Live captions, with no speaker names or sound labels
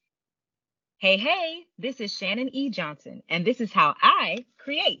Hey, hey, this is Shannon E. Johnson, and this is how I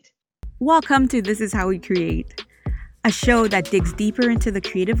create. Welcome to This Is How We Create, a show that digs deeper into the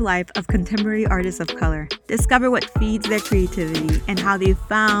creative life of contemporary artists of color. Discover what feeds their creativity and how they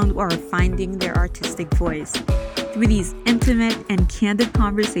found or are finding their artistic voice. Through these intimate and candid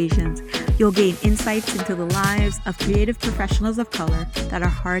conversations, you'll gain insights into the lives of creative professionals of color that are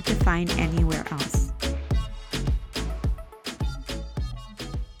hard to find anywhere else.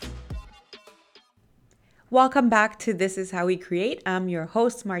 Welcome back to This Is How We Create. I'm your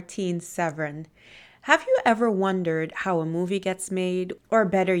host, Martine Severin. Have you ever wondered how a movie gets made? Or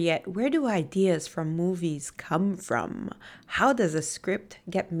better yet, where do ideas from movies come from? How does a script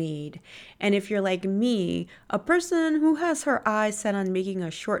get made? And if you're like me, a person who has her eyes set on making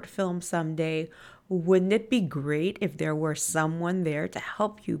a short film someday, wouldn't it be great if there were someone there to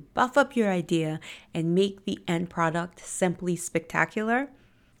help you buff up your idea and make the end product simply spectacular?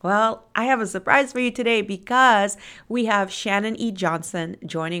 Well, I have a surprise for you today because we have Shannon E. Johnson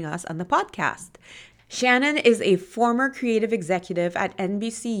joining us on the podcast. Shannon is a former creative executive at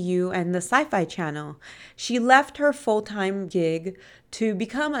NBCU and the Sci Fi Channel. She left her full time gig to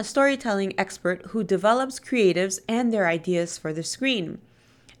become a storytelling expert who develops creatives and their ideas for the screen.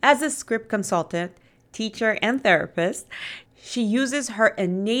 As a script consultant, teacher, and therapist, she uses her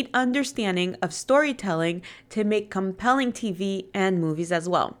innate understanding of storytelling to make compelling TV and movies as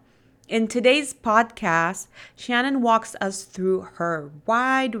well. In today's podcast, Shannon walks us through her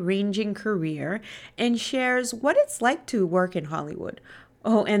wide ranging career and shares what it's like to work in Hollywood.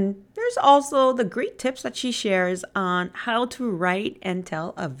 Oh, and there's also the great tips that she shares on how to write and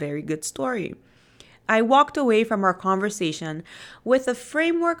tell a very good story. I walked away from our conversation with a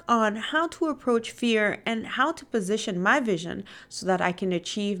framework on how to approach fear and how to position my vision so that I can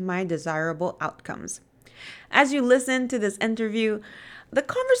achieve my desirable outcomes. As you listen to this interview, the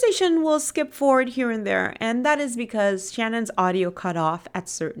conversation will skip forward here and there, and that is because Shannon's audio cut off at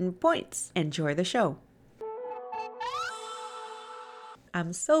certain points. Enjoy the show.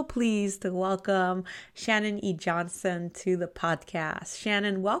 I'm so pleased to welcome Shannon E. Johnson to the podcast.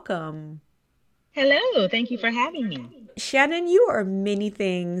 Shannon, welcome. Hello, thank you for having me. Shannon, you are many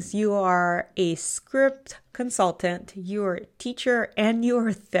things. You are a script consultant, you're a teacher, and you're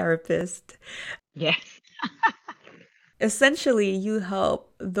a therapist. Yes. Essentially, you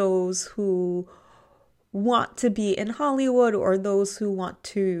help those who want to be in Hollywood or those who want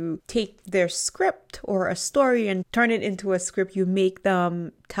to take their script or a story and turn it into a script. You make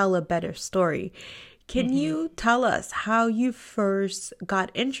them tell a better story. Can you tell us how you first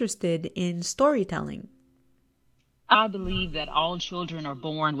got interested in storytelling? I believe that all children are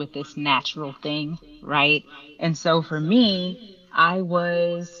born with this natural thing, right? And so for me, I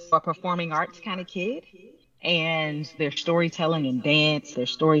was a performing arts kind of kid. And there's storytelling in dance,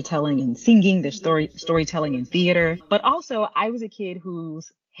 there's storytelling in singing, there's storytelling in theater. But also, I was a kid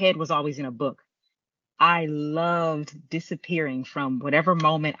whose head was always in a book. I loved disappearing from whatever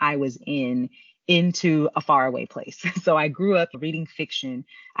moment I was in into a faraway place. So I grew up reading fiction.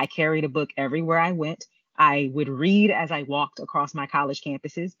 I carried a book everywhere I went. I would read as I walked across my college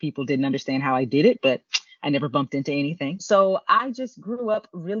campuses. People didn't understand how I did it, but I never bumped into anything. So I just grew up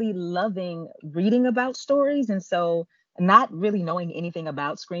really loving reading about stories. And so, not really knowing anything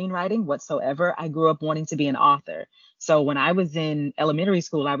about screenwriting whatsoever, I grew up wanting to be an author. So when I was in elementary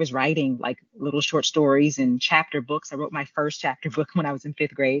school, I was writing like little short stories and chapter books. I wrote my first chapter book when I was in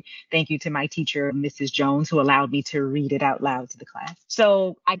fifth grade. Thank you to my teacher, Mrs. Jones, who allowed me to read it out loud to the class.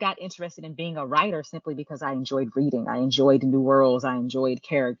 So I got interested in being a writer simply because I enjoyed reading. I enjoyed new worlds. I enjoyed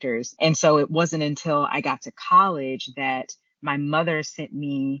characters. And so it wasn't until I got to college that my mother sent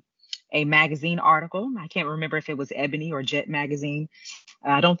me a magazine article. I can't remember if it was Ebony or Jet magazine.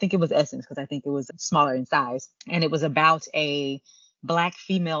 I don't think it was Essence because I think it was smaller in size. And it was about a Black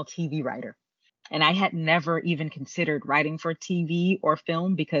female TV writer. And I had never even considered writing for TV or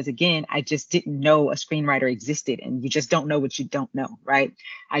film because, again, I just didn't know a screenwriter existed. And you just don't know what you don't know, right?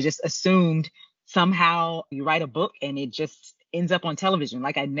 I just assumed somehow you write a book and it just ends up on television.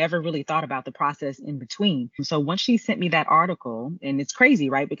 Like I never really thought about the process in between. So once she sent me that article, and it's crazy,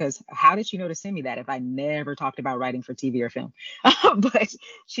 right? Because how did she know to send me that if I never talked about writing for TV or film? But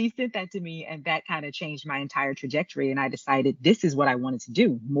she sent that to me and that kind of changed my entire trajectory. And I decided this is what I wanted to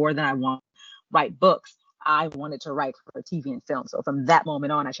do more than I want to write books. I wanted to write for TV and film. So from that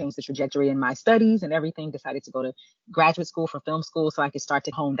moment on, I changed the trajectory in my studies and everything, decided to go to graduate school for film school so I could start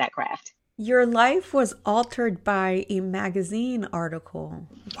to hone that craft. Your life was altered by a magazine article.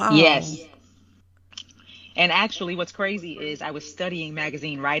 Wow. Yes. And actually, what's crazy is I was studying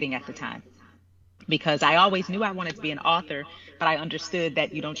magazine writing at the time because I always knew I wanted to be an author, but I understood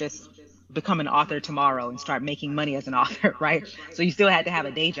that you don't just become an author tomorrow and start making money as an author, right? So you still had to have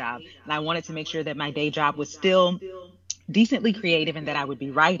a day job. And I wanted to make sure that my day job was still decently creative and that I would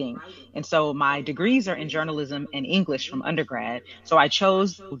be writing. And so my degrees are in journalism and English from undergrad. So I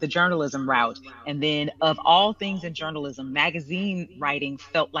chose the journalism route. And then, of all things in journalism, magazine writing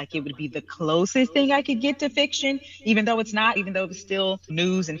felt like it would be the closest thing I could get to fiction, even though it's not, even though it's still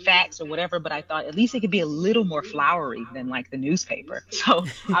news and facts or whatever. But I thought at least it could be a little more flowery than like the newspaper. So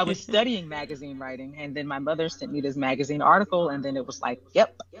I was studying magazine writing. And then my mother sent me this magazine article. And then it was like,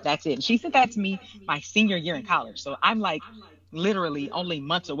 yep, that's it. And she sent that to me my senior year in college. So I'm like literally only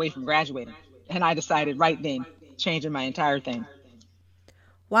months away from graduating. And I decided right then, changing my entire thing.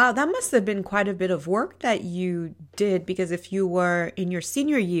 Wow, that must have been quite a bit of work that you did because if you were in your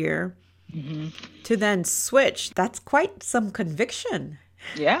senior year to then switch, that's quite some conviction.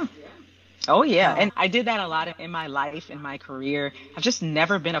 Yeah. Oh, yeah. Wow. And I did that a lot in my life, in my career. I've just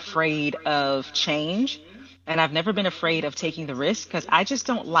never been afraid of change. And I've never been afraid of taking the risk because I just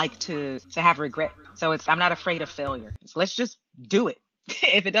don't like to have regret. So I'm not afraid of failure. So let's just do it.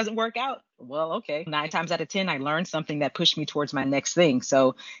 If it doesn't work out, well, okay. 9 times out of 10, I learned something that pushed me towards my next thing.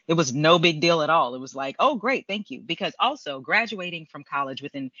 So it was no big deal at all. It was like, oh, great, thank you. Because also graduating from college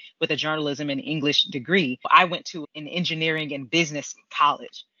with a journalism and English degree, I went to an engineering and business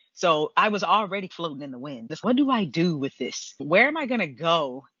college. So I was already floating in the wind. What do I do with this? Where am I going to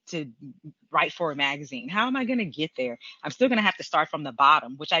go to write for a magazine? How am I going to get there? I'm still going to have to start from the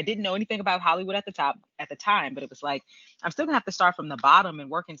bottom, which I didn't know anything about Hollywood at the time, but it was like, I'm still going to have to start from the bottom and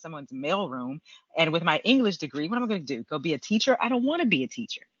work in someone's mailroom. And with my English degree, what am I going to do? Go be a teacher? I don't want to be a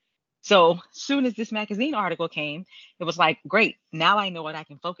teacher. So soon as this magazine article came, it was like, great, now I know what I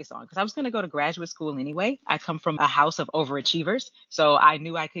can focus on because I was going to go to graduate school anyway. I come from a house of overachievers. So I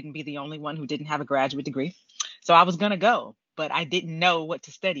knew I couldn't be the only one who didn't have a graduate degree. So I was going to go, but I didn't know what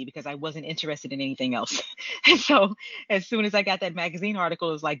to study because I wasn't interested in anything else. And so as soon as I got that magazine article,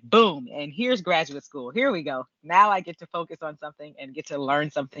 it was like, boom, and here's graduate school. Here we go. Now I get to focus on something and get to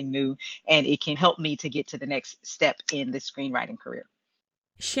learn something new. And it can help me to get to the next step in the screenwriting career.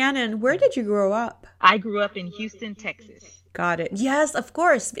 Shannon, where did you grow up? I grew up in Houston, Texas. Got it. Yes, of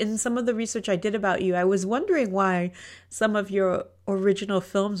course. In some of the research I did about you, I was wondering why some of your original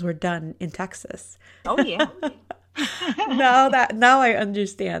films were done in Texas. Oh, yeah. Now I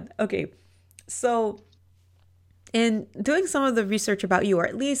understand. Okay. So in doing some of the research about you, or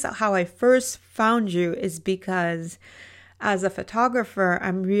at least how I first found you, is because as a photographer,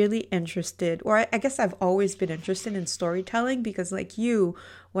 I'm really interested, or I guess I've always been interested in storytelling because, like you,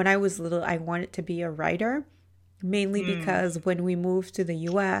 when I was little, I wanted to be a writer, mainly because when we moved to the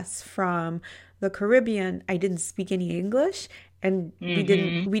US from the Caribbean, I didn't speak any English and we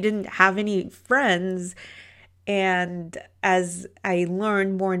didn't have any friends. And as I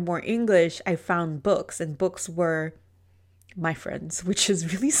learned more and more English, I found books, and books were my friends, which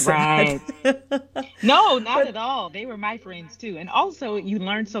is really sad. Right. No, not at all. They were my friends too. And also, you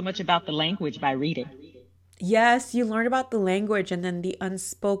learn so much about the language by reading. Yes, you learn about the language and then the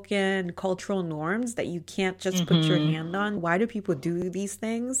unspoken cultural norms that you can't just put your hand on. Why do people do these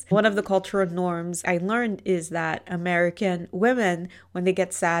things? One of the cultural norms I learned is that American women, when they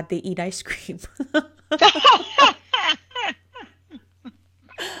get sad, they eat ice cream.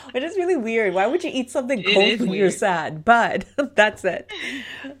 Which is really weird. Why would you eat something cold when you're sad? But that's it.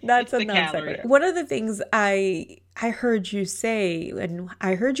 That's It's a the non calorie. sequitur. One of the things I heard you say, and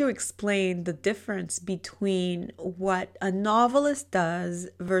I heard you explain the difference between what a novelist does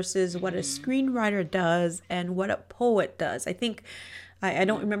versus what a screenwriter does and what a poet does. I think I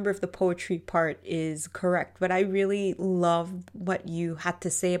don't remember if the poetry part is correct, but I really love what you had to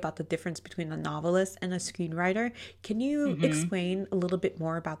say about the difference between a novelist and a screenwriter. Can you explain a little bit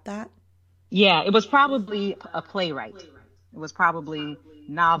more about that? Yeah, it was probably a playwright. It was probably That's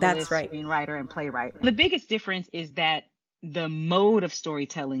novelist, right. screenwriter, and playwright. The biggest difference is that the mode of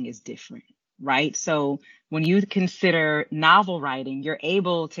storytelling is different, right? So when you consider novel writing, you're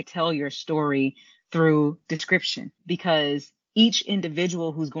able to tell your story through description because each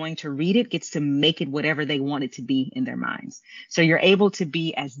individual who's going to read it gets to make it whatever they want it to be in their minds. So you're able to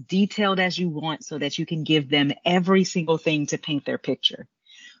be as detailed as you want so that you can give them every single thing to paint their picture.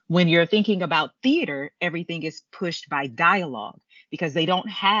 When you're thinking about theater, everything is pushed by dialogue because they don't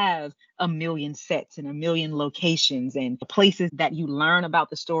have a million sets and a million locations and places that you learn about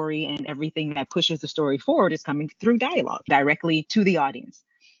the story, and everything that pushes the story forward is coming through dialogue directly to the audience.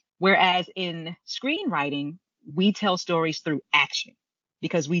 Whereas in screenwriting, we tell stories through action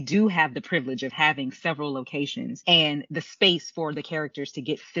because we do have the privilege of having several locations and the space for the characters to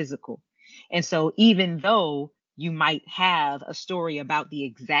get physical. And so even though you might have a story about the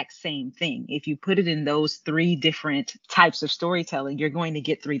exact same thing. If you put it in those three different types of storytelling, you're going to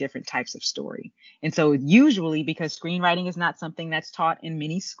get three different types of story. And so usually, because screenwriting is not something that's taught in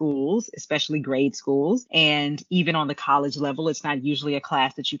many schools, especially grade schools, and even on the college level, it's not usually a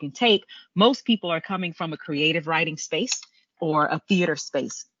class that you can take. Most people are coming from a creative writing space or a theater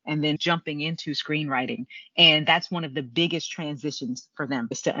space and then jumping into screenwriting. And that's one of the biggest transitions for them,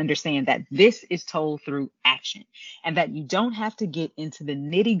 is to understand that this is told through action and that you don't have to get into the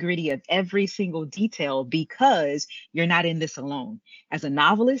nitty gritty of every single detail because you're not in this alone. As a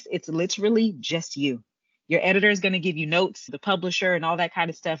novelist, it's literally just you. Your editor is going to give you notes, the publisher and all that kind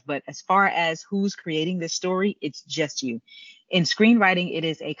of stuff. But as far as who's creating this story, it's just you. In screenwriting, it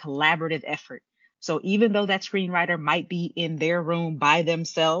is a collaborative effort. So even though that screenwriter might be in their room by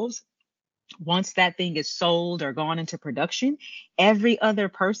themselves, once that thing is sold or gone into production, every other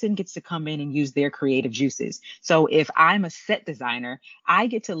person gets to come in and use their creative juices. So if I'm a set designer, I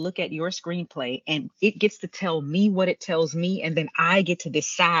get to look at your screenplay and it gets to tell me what it tells me. And then I get to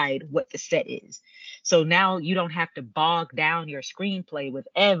decide what the set is. So now you don't have to bog down your screenplay with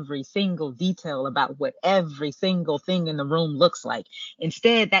every single detail about what every single thing in the room looks like.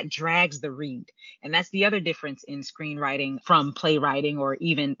 Instead, that drags the read. And that's the other difference in screenwriting from playwriting, or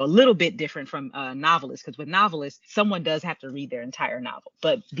even a little bit different from novelists. Because with novelists, someone does have to read their entire novel,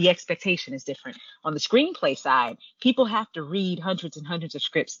 but the expectation is different. On the screenplay side, people have to read hundreds and hundreds of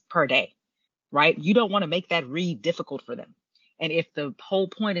scripts per day, right? You don't want to make that read difficult for them. And if the whole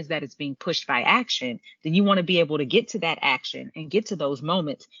point is that it's being pushed by action, then you want to be able to get to that action and get to those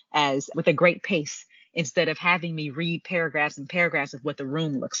moments as with a great pace, instead of having me read paragraphs and paragraphs of what the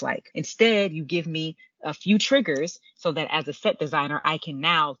room looks like. Instead, you give me a few triggers so that as a set designer, I can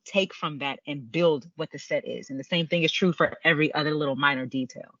now take from that and build what the set is. And the same thing is true for every other little minor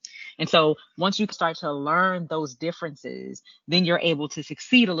detail. And so once you start to learn those differences, then you're able to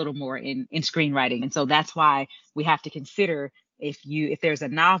succeed a little more in screenwriting. And so that's why we have to consider, if there's a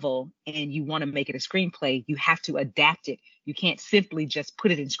novel and you want to make it a screenplay, you have to adapt it. You can't simply just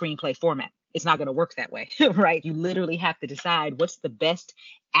put it in screenplay format. It's not going to work that way, right? You literally have to decide what's the best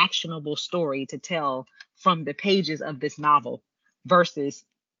actionable story to tell from the pages of this novel versus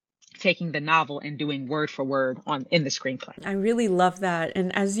taking the novel and doing word for word in the screenplay. I really love that.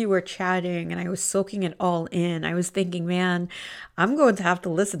 And as you were chatting and I was soaking it all in, I was thinking, man, I'm going to have to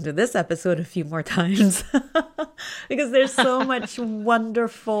listen to this episode a few more times because there's so much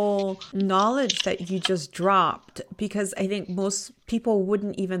wonderful knowledge that you just dropped. Because I think most people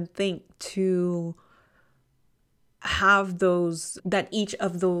wouldn't even think to have those, that each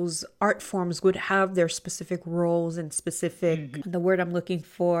of those art forms would have their specific roles and specific, the word I'm looking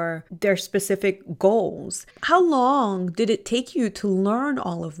for, their specific goals. How long did it take you to learn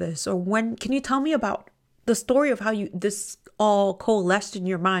all of this? Or when, can you tell me about the story of how this all coalesced in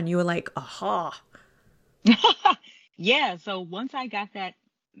your mind? You were like, aha. Yeah. So once I got that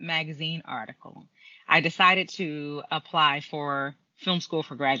magazine article, I decided to apply for film school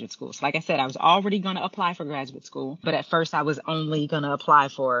for graduate school. So like I said, I was already going to apply for graduate school, but at first I was only going to apply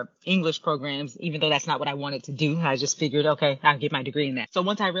for English programs, even though that's not what I wanted to do. I just figured, okay, I'll get my degree in that. So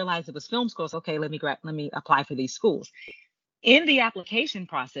once I realized it was film school, so okay, let me apply for these schools. In the application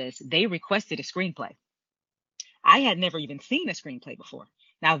process, they requested a screenplay. I had never even seen a screenplay before.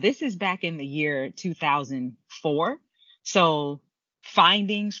 Now, this is back in the year 2004. So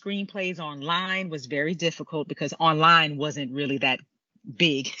finding screenplays online was very difficult because online wasn't really that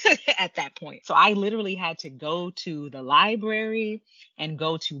big at that point. So I literally had to go to the library and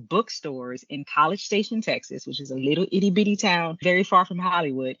go to bookstores in College Station, Texas, which is a little itty bitty town very far from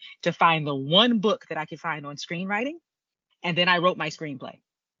Hollywood, to find the one book that I could find on screenwriting. And then I wrote my screenplay.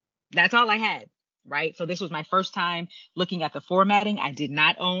 That's all I had. Right. So this was my first time looking at the formatting. I did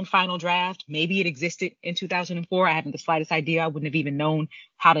not own Final Draft. Maybe it existed in 2004. I haven't the slightest idea. I wouldn't have even known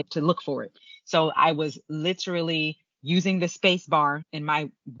how to look for it. So I was literally using the space bar in my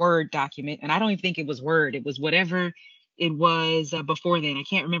Word document. And I don't even think it was Word. It was whatever it was before then. I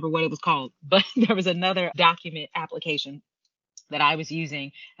can't remember what it was called, but there was another document application that I was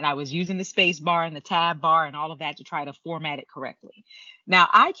using, and I was using the space bar and the tab bar and all of that to try to format it correctly. Now,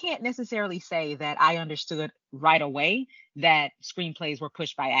 I can't necessarily say that I understood right away that screenplays were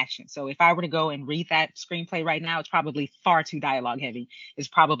pushed by action. So if I were to go and read that screenplay right now, it's probably far too dialogue heavy. It's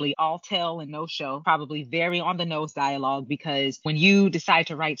probably all tell and no show, probably very on the nose dialogue, because when you decide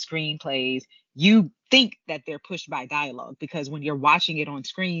to write screenplays, you think that they're pushed by dialogue, because when you're watching it on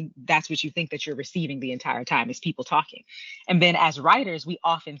screen, that's what you think that you're receiving the entire time, is people talking. And then as writers, we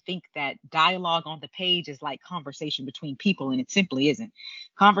often think that dialogue on the page is like conversation between people, and it simply isn't.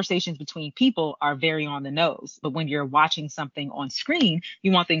 Conversations between people are very on the nose, but when you're watching something on screen,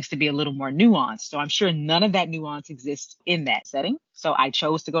 you want things to be a little more nuanced. So I'm sure none of that nuance exists in that setting. So I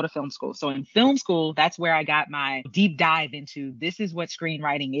chose to go to film school. So in film school, that's where I got my deep dive into this is what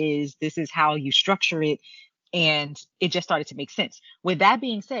screenwriting is, this is how you structure it, and it just started to make sense. With that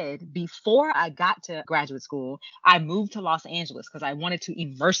being said, before I got to graduate school, I moved to Los Angeles because I wanted to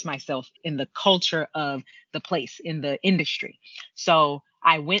immerse myself in the culture of the place, in the industry. So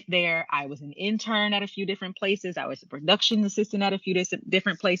I went there. I was an intern at a few different places. I was a production assistant at a few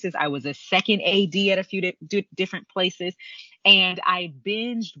different places. I was a second AD at a few different places. And I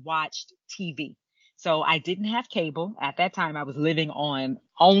binged watched TV. So I didn't have cable. At that time, I was living on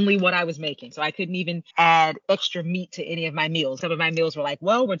only what I was making. So I couldn't even add extra meat to any of my meals. Some of my meals were like,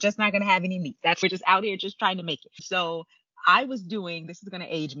 well, we're just not going to have any meat. We're just out here just trying to make it. So I was doing, this is going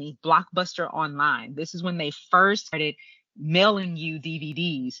to age me, Blockbuster Online. This is when they first started mailing you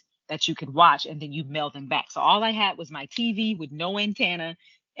DVDs that you could watch and then you mail them back. So all I had was my TV with no antenna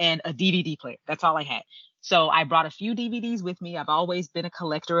and a DVD player. That's all I had. So I brought a few DVDs with me. I've always been a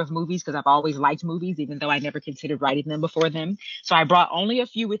collector of movies because I've always liked movies, even though I never considered writing them before them. So I brought only a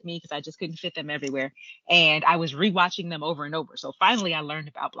few with me because I just couldn't fit them everywhere. And I was rewatching them over and over. So finally I learned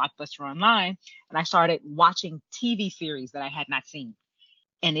about Blockbuster Online and I started watching TV series that I had not seen.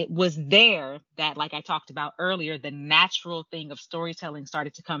 And it was there that, like I talked about earlier, the natural thing of storytelling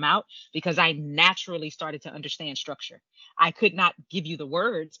started to come out because I naturally started to understand structure. I could not give you the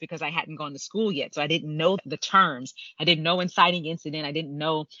words because I hadn't gone to school yet. So I didn't know the terms. I didn't know inciting incident. I didn't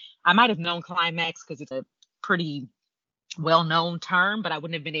know, I might have known climax because it's a pretty well-known term, but I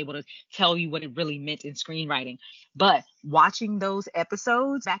wouldn't have been able to tell you what it really meant in screenwriting. But watching those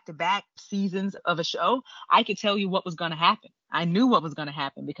episodes back to back seasons of a show, I could tell you what was going to happen. I knew what was going to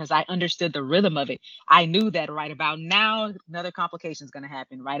happen because I understood the rhythm of it. I knew that right about now, another complication is going to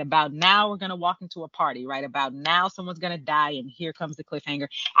happen. Right about now, we're going to walk into a party. Right about now, someone's going to die and here comes the cliffhanger.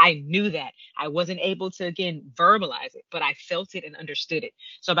 I knew that. I wasn't able to, again, verbalize it, but I felt it and understood it.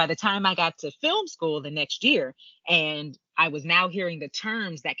 So by the time I got to film school the next year and I was now hearing the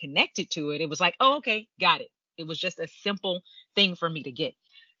terms that connected to it, it was like, oh, okay, got it. It was just a simple thing for me to get.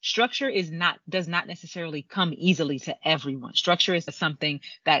 Structure does not necessarily come easily to everyone. Structure is something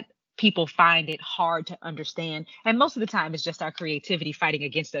that people find it hard to understand. And most of the time it's just our creativity fighting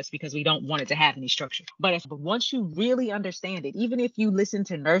against us because we don't want it to have any structure. But once you really understand it, even if you listen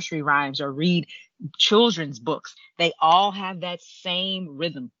to nursery rhymes or read children's books, they all have that same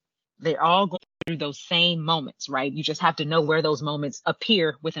rhythm. They're all going through those same moments, right? You just have to know where those moments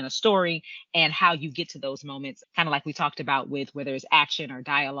appear within a story and how you get to those moments, kind of like we talked about with whether it's action or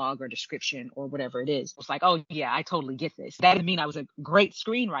dialogue or description or whatever it is. It's like, oh yeah, I totally get this. That didn't mean I was a great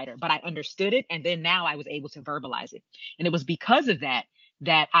screenwriter, but I understood it. And then now I was able to verbalize it. And it was because of that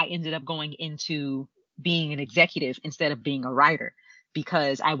I ended up going into being an executive instead of being a writer,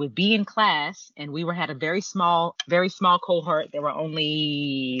 because I would be in class and we had a very small cohort. There were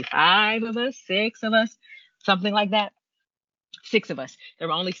only 5 of us, 6 of us, something like that. 6 of us. There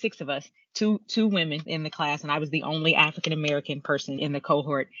were only 6 of us, two women in the class, and I was the only African American person in the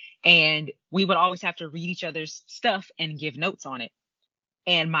cohort. And we would always have to read each other's stuff and give notes on it.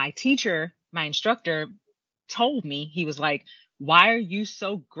 And my teacher, my instructor, told me, he was like, why are you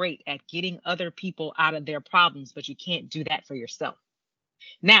so great at getting other people out of their problems, but you can't do that for yourself?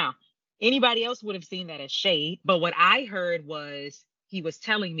 Now, anybody else would have seen that as shade, but what I heard was he was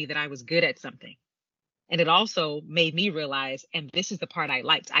telling me that I was good at something. And it also made me realize, and this is the part I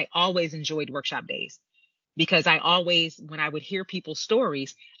liked, I always enjoyed workshop days because when I would hear people's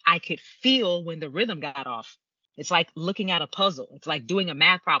stories, I could feel when the rhythm got off. It's like looking at a puzzle. It's like doing a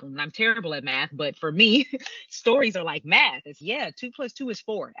math problem. And I'm terrible at math, but for me, stories are like math. It's 2 + 2 is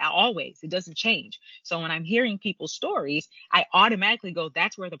 4. Always. It doesn't change. So when I'm hearing people's stories, I automatically go,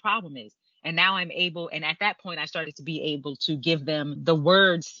 that's where the problem is. And now I'm able, and at that point, I started to be able to give them the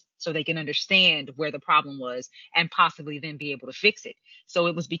words so they can understand where the problem was and possibly then be able to fix it. So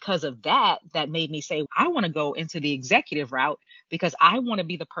it was because of that made me say, I want to go into the executive route because I want to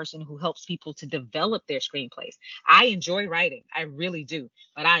be the person who helps people to develop their screenplays. I enjoy writing. I really do.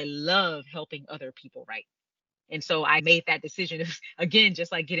 But I love helping other people write. And so I made that decision, again,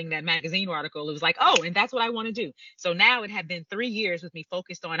 just like getting that magazine article. It was like, oh, and that's what I want to do. So now it had been 3 years with me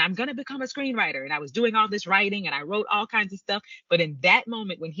focused on, I'm going to become a screenwriter. And I was doing all this writing and I wrote all kinds of stuff. But in that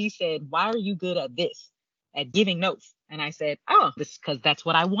moment when he said, why are you good at this, at giving notes? And I said, oh, this because that's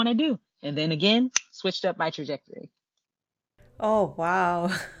what I want to do. And then again, switched up my trajectory. Oh,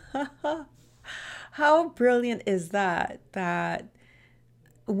 wow. How brilliant is that? That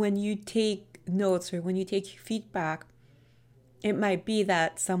when you take notes or when you take feedback, It might be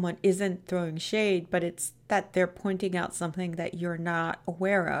that someone isn't throwing shade, but it's that they're pointing out something that you're not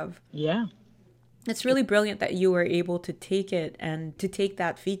aware of. Yeah. It's really brilliant that you were able to take it and to take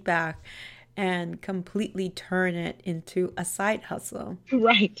that feedback and completely turn it into a side hustle.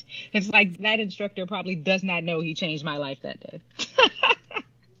 Right. It's like that instructor probably does not know he changed my life that day.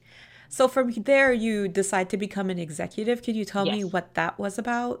 So from there, you decide to become an executive. Could you tell me Yes. what that was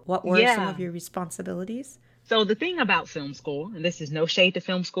about? What were some Yeah. of your responsibilities? So the thing about film school, and this is no shade to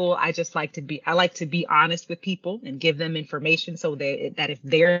film school, I like to be honest with people and give them information so that if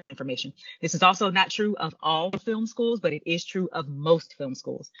their information, this is also not true of all film schools, but it is true of most film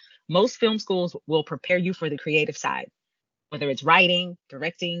schools. Most film schools will prepare you for the creative side, whether it's writing,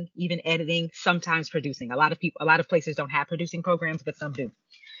 directing, even editing, sometimes producing. A lot of places don't have producing programs, but some do.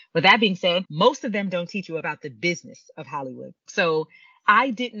 With that being said, most of them don't teach you about the business of Hollywood. So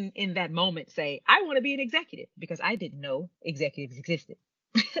I didn't in that moment say, I want to be an executive because I didn't know executives existed.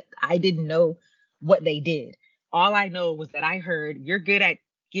 I didn't know what they did. All I know was that I heard you're good at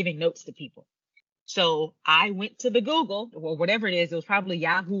giving notes to people. So I went to the Google or whatever it is. It was probably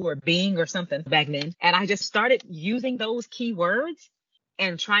Yahoo or Bing or something back then. And I just started using those keywords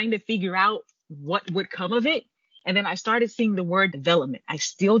and trying to figure out what would come of it. And then I started seeing the word development. I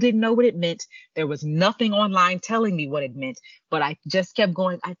still didn't know what it meant. There was nothing online telling me what it meant, but I just kept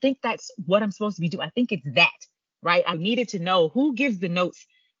going. I think that's what I'm supposed to be doing. I think it's that, right? I needed to know who gives the notes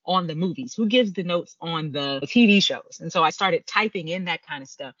on the movies, who gives the notes on the TV shows. And so I started typing in that kind of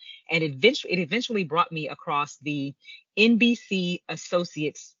stuff. And it eventually brought me across the NBC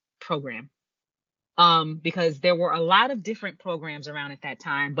Associates program. Because there were a lot of different programs around at that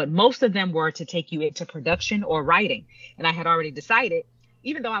time, but most of them were to take you into production or writing. And I had already decided,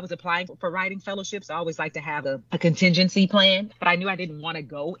 even though I was applying for writing fellowships, I always like to have a contingency plan, but I knew I didn't want to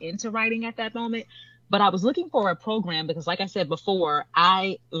go into writing at that moment. But I was looking for a program because, like I said before,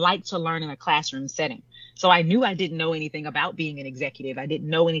 I like to learn in a classroom setting. So I knew I didn't know anything about being an executive. I didn't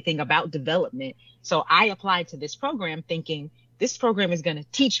know anything about development. So I applied to this program thinking this program is going to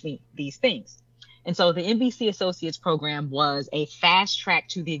teach me these things. And so the NBC Associates program was a fast track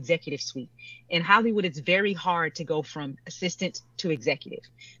to the executive suite. In Hollywood, it's very hard to go from assistant to executive.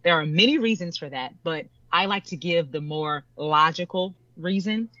 There are many reasons for that, but I like to give the more logical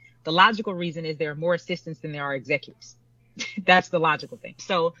reason. The logical reason is there are more assistants than there are executives. That's the logical thing.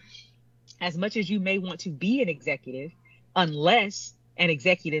 So as much as you may want to be an executive, unless an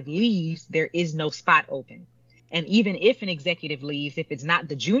executive leaves, there is no spot open. And even if an executive leaves, if it's not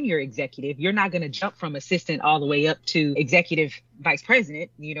the junior executive, you're not going to jump from assistant all the way up to executive vice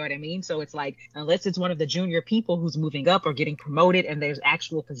president. You know what I mean? So it's like, unless it's one of the junior people who's moving up or getting promoted and there's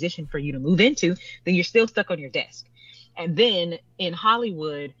actual position for you to move into, then you're still stuck on your desk. And then in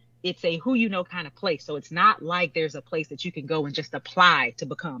Hollywood, it's a who you know kind of place. So it's not like there's a place that you can go and just apply to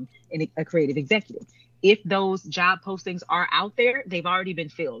become a creative executive. If those job postings are out there, they've already been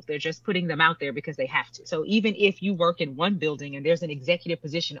filled. They're just putting them out there because they have to. So even if you work in one building and there's an executive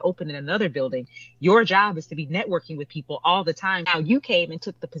position open in another building, your job is to be networking with people all the time. Now you came and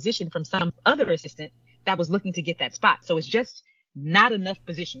took the position from some other assistant that was looking to get that spot. So it's just not enough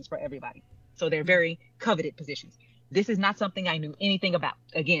positions for everybody. So they're very coveted positions. This is not something I knew anything about.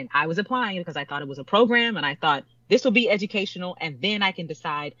 Again, I was applying because I thought it was a program and I thought this will be educational and then I can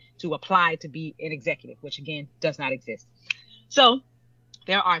decide to apply to be an executive, which again does not exist. So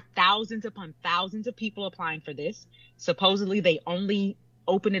there are thousands upon thousands of people applying for this. Supposedly they only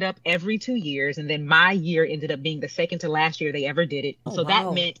open it up every 2 years. And then my year ended up being the second to last year they ever did it. Oh, so that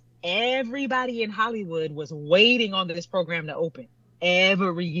wow. meant everybody in Hollywood was waiting on this program to open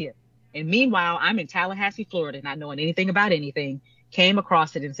every year. And meanwhile, I'm in Tallahassee, Florida, not knowing anything about anything, came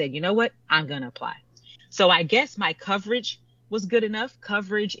across it and said, you know what, I'm going to apply. So I guess my coverage was good enough.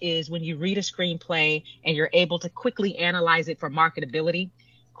 Coverage is when you read a screenplay and you're able to quickly analyze it for marketability,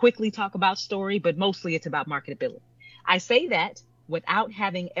 quickly talk about story, but mostly it's about marketability. I say that without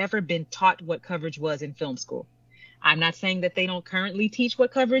having ever been taught what coverage was in film school. I'm not saying that they don't currently teach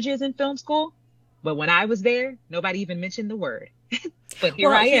what coverage is in film school, but when I was there, nobody even mentioned the word. But here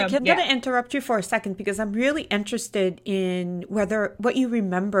Well, I am. I'm going to interrupt you for a second because I'm really interested in what you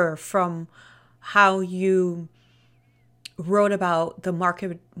remember from how you wrote about the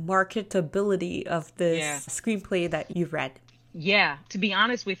marketability of this screenplay that you read. Yeah. To be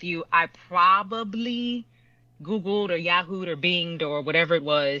honest with you, I probably Googled or Yahooed or Binged or whatever it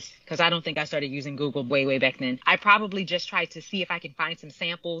was, because I don't think I started using Google way back then. I probably just tried to see if I can find some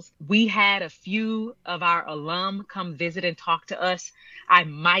samples. We had a few of our alum come visit and talk to us. I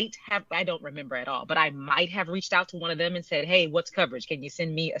don't remember at all, but I might have reached out to one of them and said, hey, what's coverage? Can you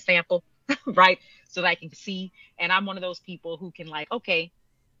send me a sample? right? So that I can see. And I'm one of those people who can like, okay,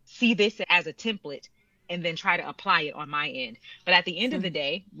 see this as a template and then try to apply it on my end. But at the end of the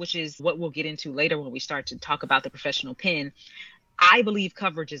day, which is what we'll get into later when we start to talk about the professional pen, I believe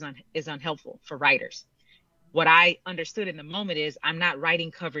coverage is unhelpful for writers. What I understood in the moment is I'm not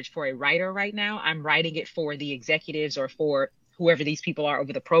writing coverage for a writer right now. I'm writing it for the executives or for whoever these people are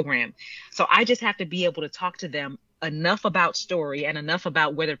over the program. So I just have to be able to talk to them enough about story and enough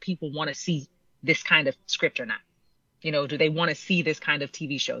about whether people want to see this kind of script or not. You know, do they want to see this kind of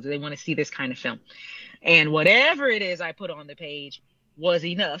TV show? Do they want to see this kind of film? And whatever it is I put on the page was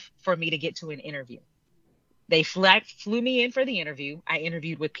enough for me to get to an interview. They flew me in for the interview. I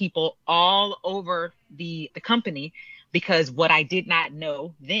interviewed with people all over the company, because what I did not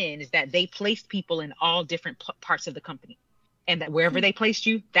know then is that they placed people in all different parts of the company, and that wherever they placed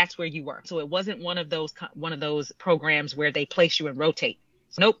you, that's where you were. So it wasn't one of those programs where they place you and rotate.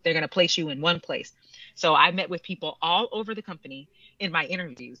 So nope, they're going to place you in one place. So I met with people all over the company in my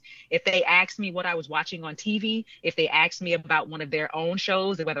interviews. If they asked me what I was watching on TV, if they asked me about one of their own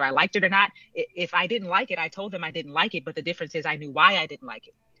shows and whether I liked it or not, if I didn't like it, I told them I didn't like it. But the difference is I knew why I didn't like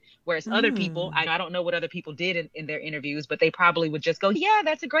it. Whereas other people, I don't know what other people did in their interviews, but they probably would just go, yeah,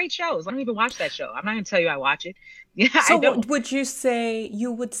 that's a great show. I don't even watch that show. I'm not going to tell you I watch it. Yeah, So I don't. what would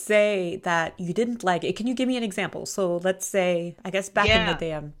you would say that you didn't like it? Can you give me an example? So let's say, I guess back in the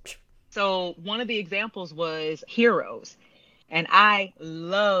Yeah. day, So one of the examples was Heroes. And I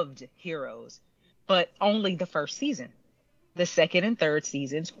loved Heroes, but only the first season. The second and third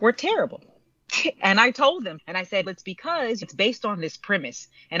seasons were terrible. And I told them, and I said, it's because it's based on this premise.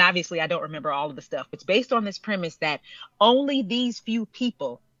 And obviously, I don't remember all of the stuff. It's based on this premise that only these few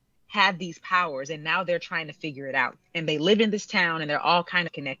people have these powers, and now they're trying to figure it out. And they live in this town, and they're all kind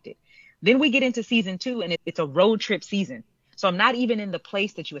of connected. Then we get into season 2, and it's a road trip season. So I'm not even in the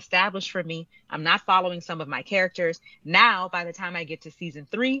place that you established for me. I'm not following some of my characters. Now, by the time I get to season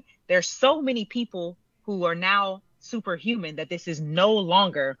 3, there's so many people who are now superhuman that this is no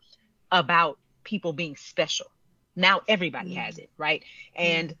longer about people being special. Now everybody has it, right?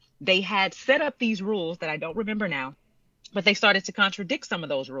 And they had set up these rules that I don't remember now, but they started to contradict some of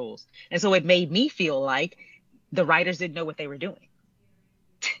those rules. And so it made me feel like the writers didn't know what they were doing.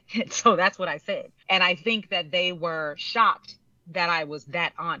 So that's what I said. And I think that they were shocked that I was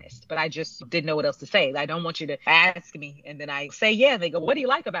that honest, but I just didn't know what else to say. I don't want you to ask me and then I say, yeah, they go, what do you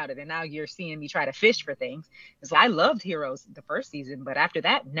like about it? And now you're seeing me try to fish for things. So I loved Heroes the first season, but after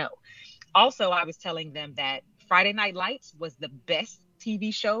that, no. Also, I was telling them that Friday Night Lights was the best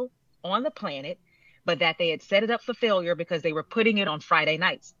TV show on the planet, but that they had set it up for failure because they were putting it on Friday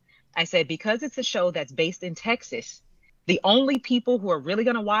nights. I said, because it's a show that's based in Texas, the only people who are really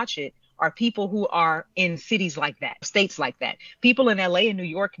going to watch it are people who are in cities like that, states like that. People in LA and New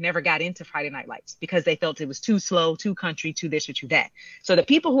York never got into Friday Night Lights because they felt it was too slow, too country, too this or too that. So the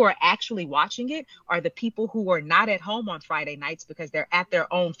people who are actually watching it are the people who are not at home on Friday nights because they're at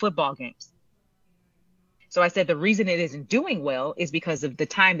their own football games. So I said the reason it isn't doing well is because of the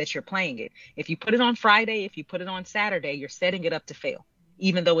time that you're playing it. If you put it on Friday, if you put it on Saturday, you're setting it up to fail,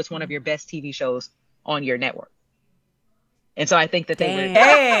 even though it's one of your best TV shows on your network. And so I think that they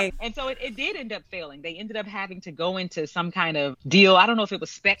were, and so it did end up failing. They ended up having to go into some kind of deal. I don't know if it was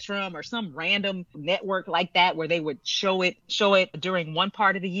Spectrum or some random network like that, where they would show it during one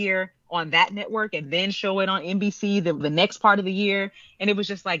part of the year on that network and then show it on NBC the next part of the year. And it was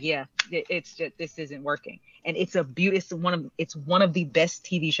just like, yeah, it's just, this isn't working. And it's one of the best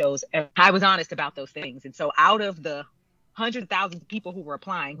TV shows ever. I was honest about those things. And so out of the 100,000 people who were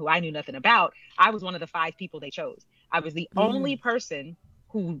applying, who I knew nothing about, I was one of the 5 people they chose. I was the only person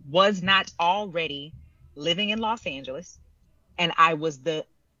who was not already living in Los Angeles. And I was the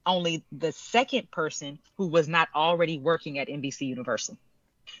second person who was not already working at NBC Universal.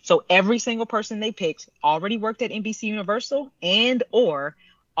 So every single person they picked already worked at NBC Universal and or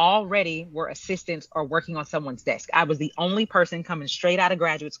already were assistants or working on someone's desk. I was the only person coming straight out of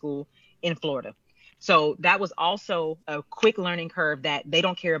graduate school in Florida. So that was also a quick learning curve that they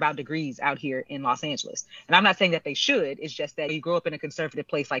don't care about degrees out here in Los Angeles. And I'm not saying that they should. It's just that you grow up in a conservative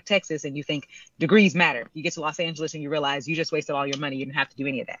place like Texas and you think degrees matter. You get to Los Angeles and you realize you just wasted all your money. You didn't have to do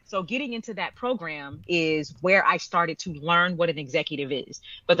any of that. So getting into that program is where I started to learn what an executive is.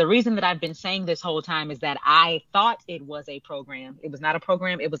 But the reason that I've been saying this whole time is that I thought it was a program. It was not a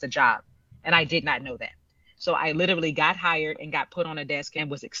program. It was a job. And I did not know that. So I literally got hired and got put on a desk and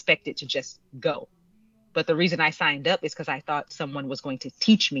was expected to just go. But the reason I signed up is because I thought someone was going to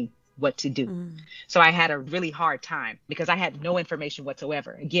teach me what to do. So I had a really hard time because I had no information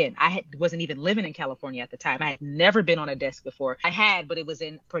whatsoever. Again, wasn't even living in California at the time. I had never been on a desk before. I had, but it was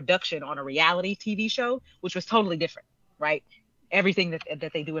in production on a reality TV show, which was totally different, right? Everything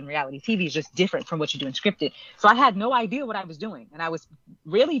that they do in reality TV is just different from what you do in scripted. So I had no idea what I was doing. And I was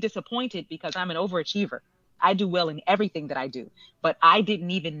really disappointed because I'm an overachiever. I do well in everything that I do, but I didn't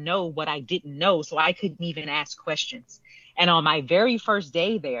even know what I didn't know. So I couldn't even ask questions. And on my very first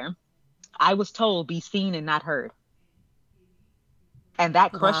day there, I was told, be seen and not heard. And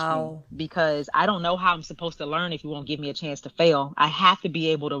that crushed me Wow. because I don't know how I'm supposed to learn if you won't give me a chance to fail. I have to be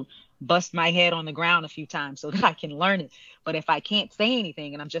able to bust my head on the ground a few times so that I can learn it. But if I can't say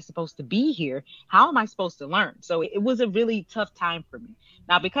anything and I'm just supposed to be here, how am I supposed to learn? So it was a really tough time for me.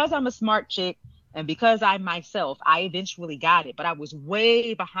 Now, because I'm a smart chick, and because I eventually got it, but I was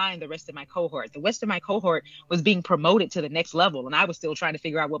way behind the rest of my cohort. The rest of my cohort was being promoted to the next level, and I was still trying to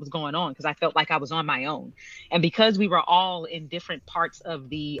figure out what was going on because I felt like I was on my own. And because we were all in different parts of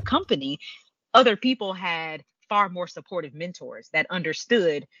the company, other people had far more supportive mentors that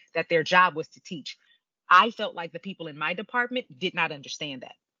understood that their job was to teach. I felt like the people in my department did not understand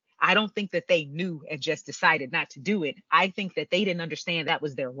that. I don't think that they knew and just decided not to do it. I think that they didn't understand that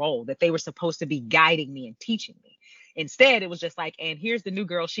was their role, that they were supposed to be guiding me and teaching me. Instead, it was just like, and here's the new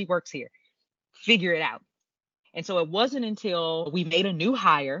girl, she works here, figure it out. And so it wasn't until we made a new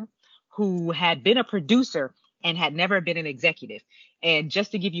hire who had been a producer and had never been an executive. And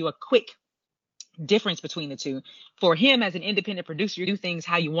just to give you a quick difference between the two, for him as an independent producer, you do things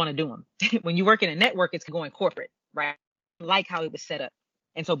how you want to do them. When you work in a network, it's going corporate, right? Like how it was set up.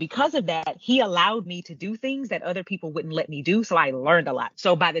 And so because of that, he allowed me to do things that other people wouldn't let me do. So I learned a lot.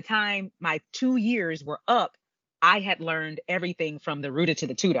 So by the time my 2 years were up, I had learned everything from the rooter to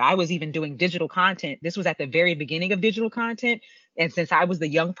the tutor. I was even doing digital content. This was at the very beginning of digital content. And since I was the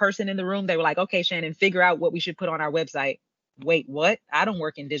young person in the room, they were like, okay, Shannon, figure out what we should put on our website. Wait, what? I don't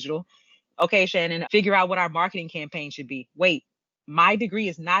work in digital. Okay, Shannon, figure out what our marketing campaign should be. Wait, my degree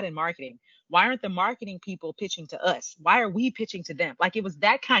is not in marketing. Why aren't the marketing people pitching to us? Why are we pitching to them? Like it was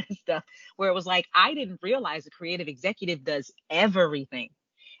that kind of stuff where it was like, I didn't realize the creative executive does everything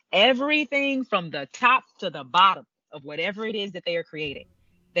from the top to the bottom of whatever it is that they are creating.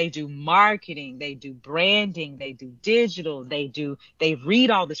 They do marketing, they do branding, they do digital, they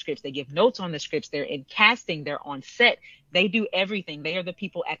read all the scripts, they give notes on the scripts, they're in casting, they're on set, they do everything. They are the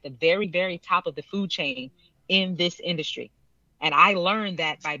people at the very, very top of the food chain in this industry. And I learned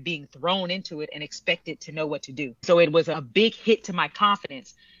that by being thrown into it and expected to know what to do. So it was a big hit to my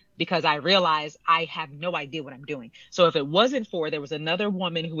confidence because I realized I have no idea what I'm doing. So if it wasn't for, there was another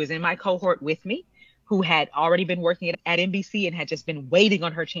woman who was in my cohort with me who had already been working at NBC and had just been waiting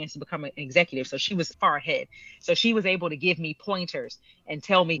on her chance to become an executive. So she was far ahead. So she was able to give me pointers and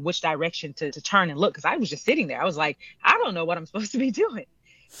tell me which direction to turn and look. Because I was just sitting there. I was like, I don't know what I'm supposed to be doing.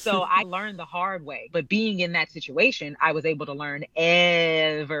 So I learned the hard way. But being in that situation, I was able to learn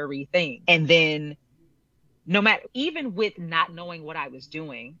everything. And then no matter, even with not knowing what I was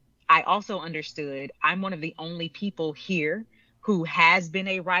doing, I also understood I'm one of the only people here who has been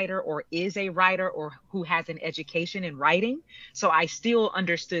a writer or is a writer or who has an education in writing. So I still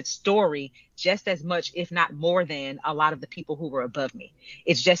understood story just as much, if not more than a lot of the people who were above me.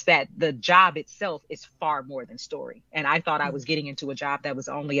 It's just that the job itself is far more than story. And I thought I was getting into a job that was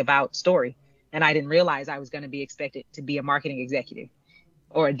only about story. And I didn't realize I was going to be expected to be a marketing executive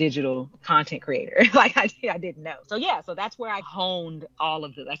or a digital content creator. Like I didn't know. So yeah, so that's where I honed all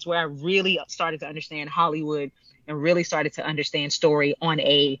of it. That's where I really started to understand Hollywood and really started to understand story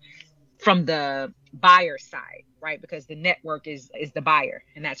from the buyer side, right? Because the network is the buyer,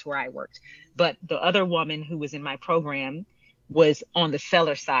 and that's where I worked. But the other woman who was in my program was on the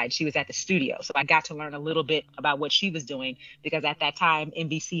seller side. She was at the studio. So I got to learn a little bit about what she was doing because at that time,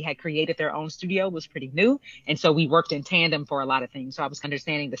 NBC had created their own studio, was pretty new. And so we worked in tandem for a lot of things. So I was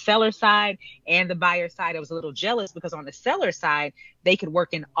understanding the seller side and the buyer side. I was a little jealous because on the seller side, they could work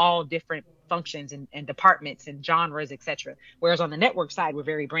in all different functions and departments and genres, etc. Whereas on the network side, we're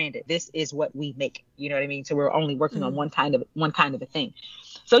very branded. This is what we make. You know what I mean? So we're only working on one kind of a thing.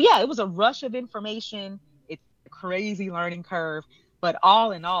 So yeah, it was a rush of information. It's a crazy learning curve. But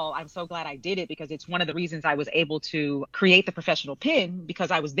all in all, I'm so glad I did it because it's one of the reasons I was able to create the professional pin,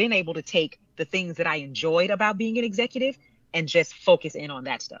 because I was then able to take the things that I enjoyed about being an executive and just focus in on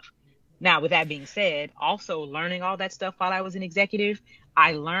that stuff. Now, with that being said, also learning all that stuff while I was an executive,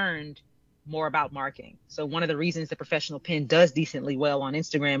 I learned more about marketing. So one of the reasons the professional pen does decently well on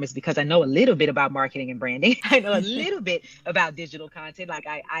Instagram is because I know a little bit about marketing and branding. I know a little bit about digital content. Like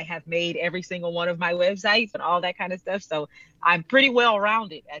I have made every single one of my websites and all that kind of stuff. So I'm pretty well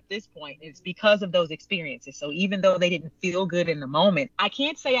rounded at this point. It's because of those experiences. So even though they didn't feel good in the moment, I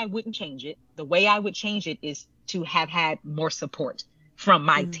can't say I wouldn't change it. The way I would change it is to have had more support from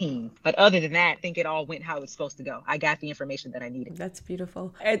my team. But other than that, I think it all went how it was supposed to go. I got the information that I needed. That's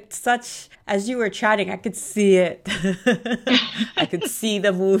beautiful. It's such, as you were chatting, I could see it. I could see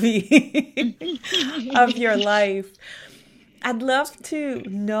the movie of your life. I'd love to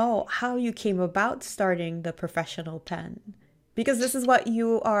know how you came about starting the professional pen, because this is what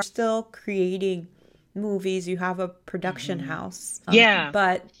you are still creating movies. You have a production house. Yeah.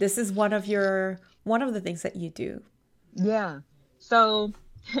 But this is one of the things that you do. Yeah. So,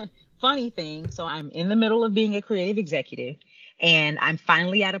 funny thing. So, I'm in the middle of being a creative executive, and I'm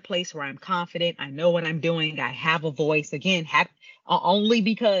finally at a place where I'm confident. I know what I'm doing. I have a voice. Again, only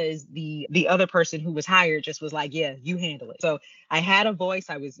because the other person who was hired just was like, yeah, you handle it. So, I had a voice.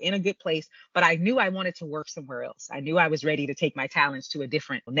 I was in a good place, but I knew I wanted to work somewhere else. I knew I was ready to take my talents to a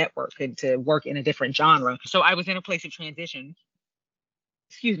different network and to work in a different genre. So, I was in a place of transition.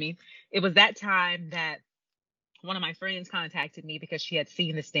 Excuse me. It was that time that one of my friends contacted me because she had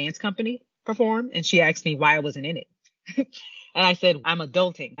seen this dance company perform, and she asked me why I wasn't in it. And I said, I'm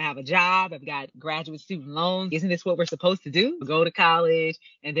adulting. I have a job. I've got graduate student loans. Isn't this what we're supposed to do? Go to college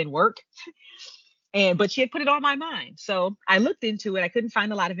and then work. But she had put it on my mind. So I looked into it. I couldn't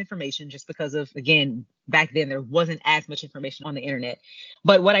find a lot of information just because of, again, back then there wasn't as much information on the internet.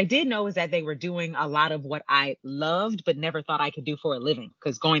 But what I did know is that they were doing a lot of what I loved, but never thought I could do for a living.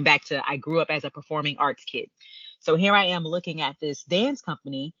 Because going back to, I grew up as a performing arts kid. So here I am looking at this dance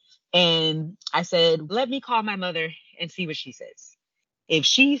company, and I said, let me call my mother and see what she says. If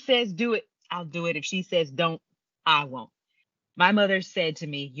she says do it, I'll do it. If she says don't, I won't. My mother said to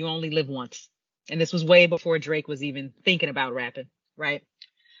me, you only live once. And this was way before Drake was even thinking about rapping, right?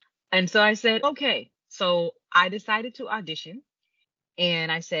 And so I said, okay. So I decided to audition.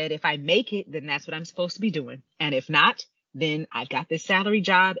 And I said, if I make it, then that's what I'm supposed to be doing. And if not, then I've got this salary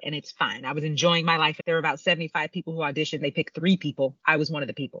job and it's fine. I was enjoying my life. There were about 75 people who auditioned. They picked 3 people. I was one of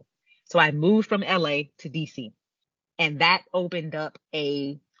the people. So I moved from LA to DC. And that opened up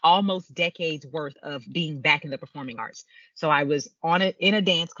a almost decades worth of being back in the performing arts. So I was in a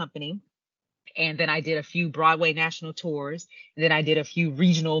dance company. And then I did a few Broadway national tours. And then I did a few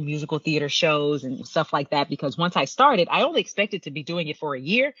regional musical theater shows and stuff like that. Because once I started, I only expected to be doing it for a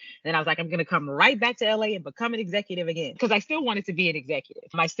year. Then I was like, I'm going to come right back to LA and become an executive again. Because I still wanted to be an executive.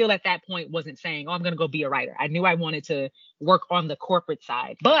 I still at that point wasn't saying, oh, I'm going to go be a writer. I knew I wanted to work on the corporate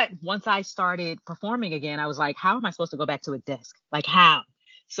side. But once I started performing again, I was like, how am I supposed to go back to a desk? Like how?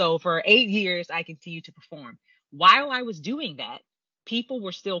 So for 8 years, I continued to perform. While I was doing that, people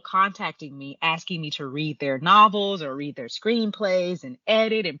were still contacting me, asking me to read their novels or read their screenplays and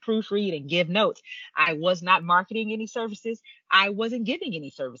edit and proofread and give notes. I was not marketing any services. I wasn't giving any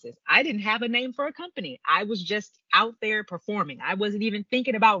services. I didn't have a name for a company. I was just out there performing. I wasn't even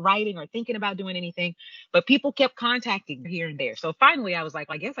thinking about writing or thinking about doing anything, but people kept contacting me here and there. So finally I was like,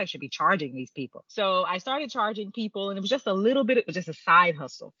 I guess I should be charging these people. So I started charging people, and it was just a little bit, it was just a side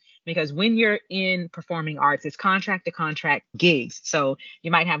hustle. Because when you're in performing arts, it's contract to contract gigs. So you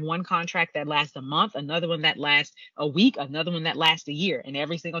might have one contract that lasts a month, another one that lasts a week, another one that lasts a year. And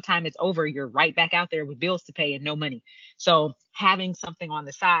every single time it's over, you're right back out there with bills to pay and no money. So having something on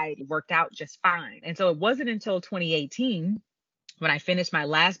the side worked out just fine. And so it wasn't until 2018 when I finished my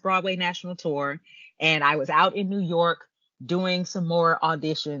last Broadway national tour and I was out in New York doing some more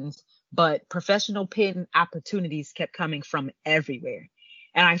auditions, but professional pen opportunities kept coming from everywhere.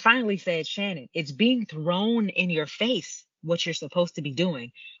 And I finally said, Shannon, it's being thrown in your face what you're supposed to be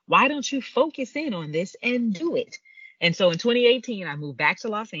doing. Why don't you focus in on this and do it? And so in 2018, I moved back to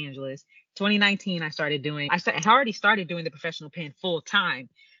Los Angeles. 2019, I had already started doing the professional pen full time,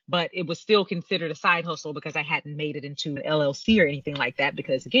 but it was still considered a side hustle because I hadn't made it into an LLC or anything like that.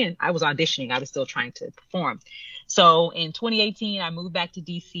 Because again, I was auditioning. I was still trying to perform. So in 2018, I moved back to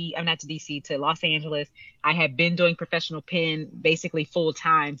DC. I'm not to DC, to Los Angeles. I had been doing professional pen basically full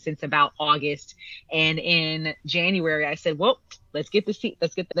time since about August. And in January, I said, well, let's get the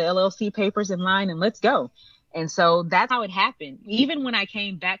LLC papers in line and let's go. And so that's how it happened. Even when I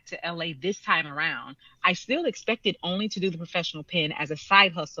came back to LA this time around, I still expected only to do the professional pen as a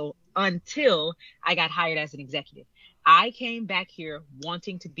side hustle until I got hired as an executive. I came back here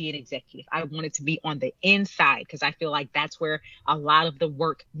wanting to be an executive. I wanted to be on the inside because I feel like that's where a lot of the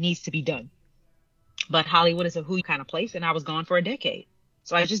work needs to be done. But Hollywood is a who kind of place, and I was gone for a decade.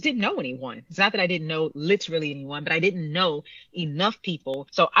 So I just didn't know anyone. It's not that I didn't know literally anyone, but I didn't know enough people.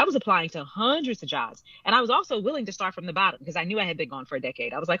 So I was applying to hundreds of jobs. And I was also willing to start from the bottom because I knew I had been gone for a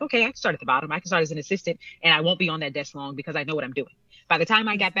decade. I was like, okay, I can start at the bottom. I can start as an assistant and I won't be on that desk long because I know what I'm doing. By the time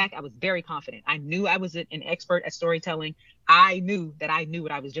I got back, I was very confident. I knew I was an expert at storytelling. I knew that I knew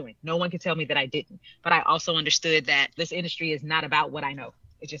what I was doing. No one could tell me that I didn't. But I also understood that this industry is not about what I know.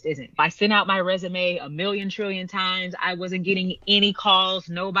 It just isn't. I sent out my resume a million trillion times. I wasn't getting any calls.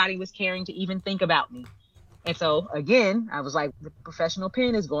 Nobody was caring to even think about me. And so again, I was like, the professional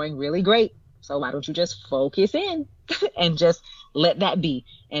pen is going really great. So why don't you just focus in and just let that be?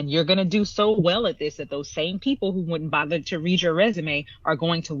 And you're going to do so well at this that those same people who wouldn't bother to read your resume are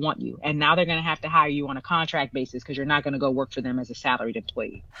going to want you. And now they're going to have to hire you on a contract basis because you're not going to go work for them as a salaried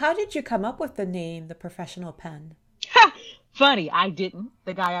employee. How did you come up with the name, the professional pen? Funny, I didn't.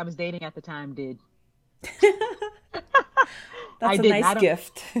 The guy I was dating at the time did. I That's a didn't. nice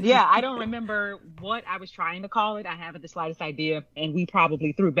gift. Yeah, I don't remember what I was trying to call it. I haven't the slightest idea. And we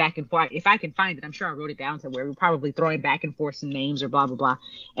probably threw back and forth. If I can find it, I'm sure I wrote it down somewhere. We're probably throwing back and forth some names or blah, blah, blah.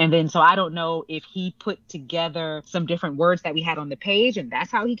 And then, so I don't know if he put together some different words that we had on the page and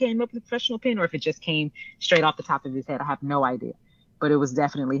that's how he came up with the professional pen, or if it just came straight off the top of his head. I have no idea. But it was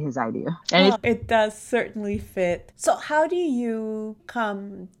definitely his idea. And Well, it does certainly fit. So, how do you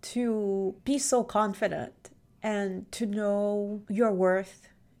come to be so confident and to know your worth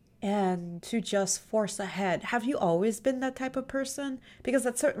and to just force ahead? Have you always been that type of person? Because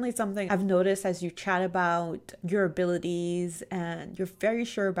that's certainly something I've noticed as you chat about your abilities and you're very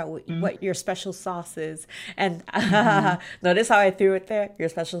sure about what your special sauce is. And notice how I threw it there, your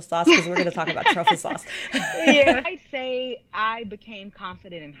special sauce, because we're going to talk about truffle sauce. yeah, I'd say I became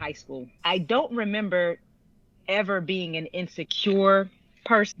confident in high school. I don't remember ever being an insecure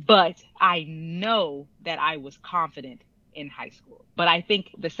person, but I know that I was confident in high school. But I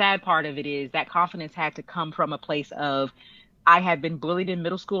think the sad part of it is that confidence had to come from a place of I had been bullied in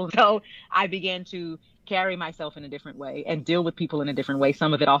middle school. So I began to carry myself in a different way and deal with people in a different way.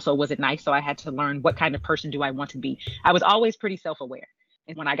 Some of it also wasn't nice. So I had to learn what kind of person do I want to be. I was always pretty self-aware.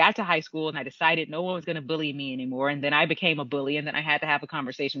 And when I got to high school and I decided no one was going to bully me anymore, and then I became a bully, and then I had to have a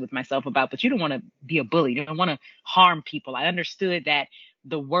conversation with myself about, but you don't want to be a bully. You don't want to harm people. I understood that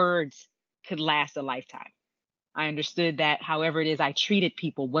the words could last a lifetime. I understood that however it is I treated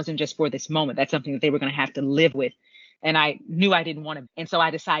people wasn't just for this moment. That's something that they were going to have to live with. And I knew I didn't want to. And so I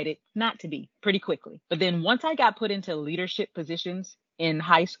decided not to be pretty quickly. But then once I got put into leadership positions in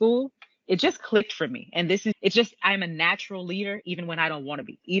high school, it just clicked for me. And it's just, I'm a natural leader, even when I don't want to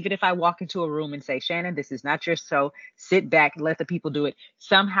be. Even if I walk into a room and say, Shannon, this is not your show, sit back, let the people do it.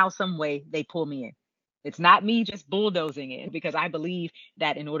 Somehow, some way, they pull me in. It's not me just bulldozing it, because I believe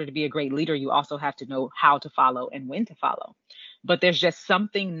that in order to be a great leader, you also have to know how to follow and when to follow. But there's just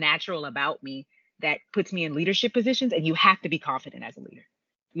something natural about me that puts me in leadership positions, and you have to be confident as a leader.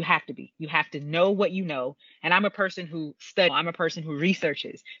 You have to be. You have to know what you know. And I'm a person who studies. I'm a person who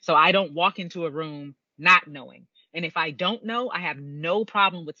researches. So I don't walk into a room not knowing. And if I don't know, I have no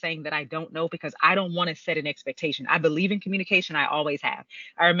problem with saying that I don't know, because I don't want to set an expectation. I believe in communication. I always have.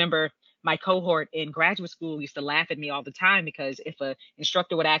 I remember my cohort in graduate school used to laugh at me all the time, because if an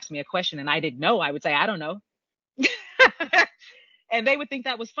instructor would ask me a question and I didn't know, I would say, I don't know. And they would think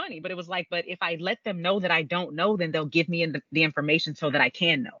that was funny, but it was like, but if I let them know that I don't know, then they'll give me the information so that I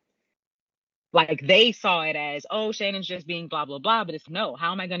can know. Like they saw it as, oh, Shannon's just being blah, blah, blah. But it's no,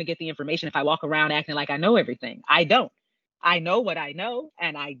 how am I going to get the information if I walk around acting like I know everything? I don't. I know what I know,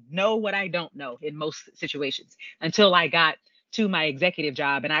 and I know what I don't know in most situations, until I got to my executive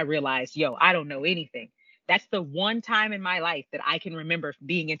job and I realized, yo, I don't know anything. That's the one time in my life that I can remember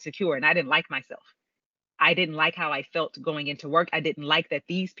being insecure, and I didn't like myself. I didn't like how I felt going into work. I didn't like that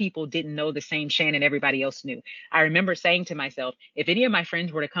these people didn't know the same Shannon everybody else knew. I remember saying to myself, if any of my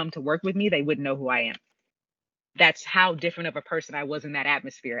friends were to come to work with me, they wouldn't know who I am. That's how different of a person I was in that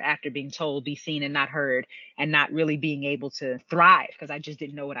atmosphere, after being told, be seen and not heard, and not really being able to thrive because I just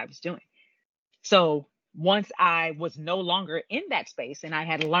didn't know what I was doing. So once I was no longer in that space and I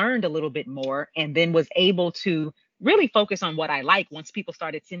had learned a little bit more, and then was able to really focus on what I like, once people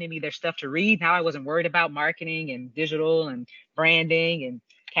started sending me their stuff to read, now I wasn't worried about marketing and digital and branding and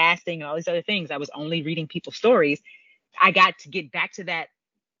casting and all these other things. I was only reading people's stories. I got to get back to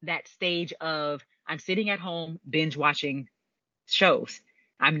that stage of, I'm sitting at home binge watching shows.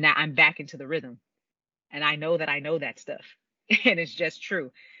 I'm back into the rhythm. And I know that stuff. And it's just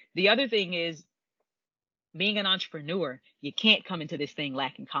true. The other thing is, being an entrepreneur, you can't come into this thing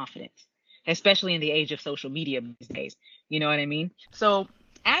lacking confidence, especially in the age of social media these days. You know what I mean? So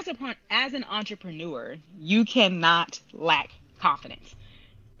as an entrepreneur, you cannot lack confidence.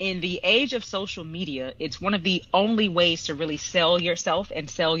 In the age of social media, it's one of the only ways to really sell yourself and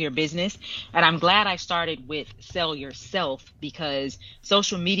sell your business. And I'm glad I started with sell yourself because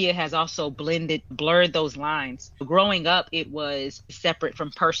social media has also blurred those lines. Growing up, it was separate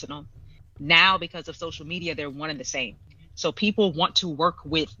from personal. Now, because of social media, they're one and the same. So people want to work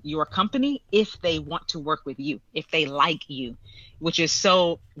with your company if they want to work with you, if they like you, which is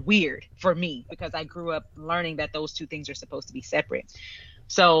so weird for me because I grew up learning that those two things are supposed to be separate.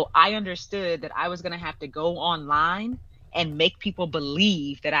 So I understood that I was going to have to go online and make people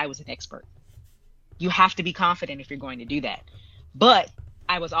believe that I was an expert. You have to be confident if you're going to do that. But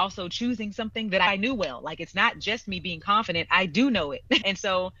I was also choosing something that I knew well. Like, it's not just me being confident, I do know it. And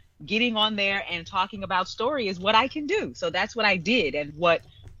so getting on there and talking about story is what I can do. So that's what I did and what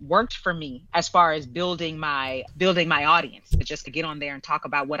worked for me as far as building my audience, just to get on there and talk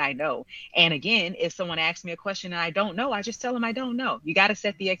about what I know. And again, if someone asks me a question and I don't know, I just tell them I don't know. You got to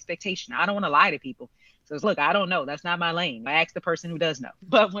set the expectation. I don't want to lie to people. So look, I don't know. That's not my lane. I ask the person who does know.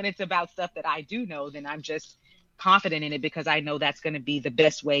 But when it's about stuff that I do know, then I'm just confident in it because I know that's going to be the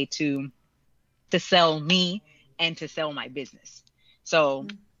best way to sell me and to sell my business. So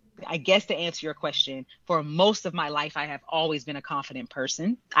I guess to answer your question, for most of my life, I have always been a confident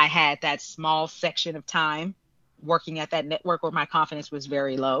person. I had that small section of time working at that network where my confidence was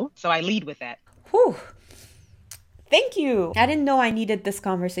very low. So I lead with that. Whew. Thank you. I didn't know I needed this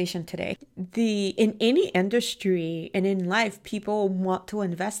conversation today. In any industry and in life, people want to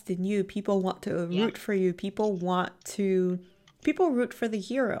invest in you. People want to root for you. People root for the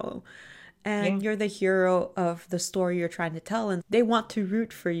hero. And you're the hero of the story you're trying to tell, and they want to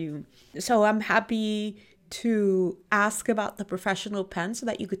root for you. So I'm happy to ask about the professional pen so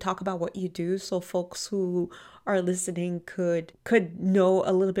that you could talk about what you do, so folks who are listening could know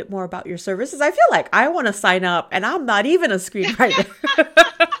a little bit more about your services. I feel like I want to sign up, and I'm not even a screenwriter.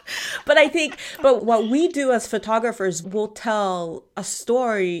 But what we do as photographers, we'll tell a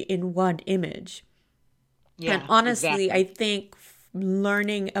story in one image. Yeah, and honestly, exactly. I think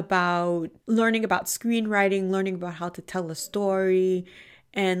learning about screenwriting, learning about how to tell a story,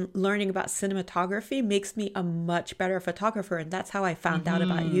 and learning about cinematography makes me a much better photographer. And that's how I found out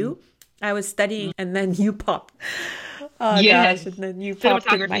about you. I was studying and then you popped. Oh yes. Gosh, and then you popped.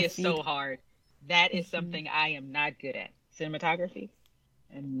 Cinematography is so hard. That is something I am not good at. Cinematography,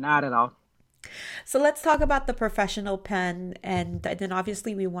 and not at all. So let's talk about the professional pen, and then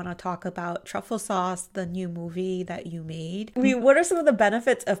obviously we want to talk about Truffle Sauce, the new movie that you made. What are some of the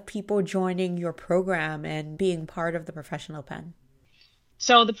benefits of people joining your program and being part of the professional pen?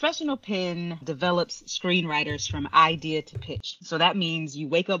 So the professional pen develops screenwriters from idea to pitch. So that means you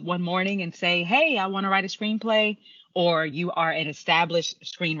wake up one morning and say, hey, I want to write a screenplay. Or you are an established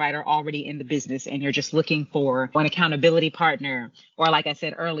screenwriter already in the business and you're just looking for an accountability partner, or like I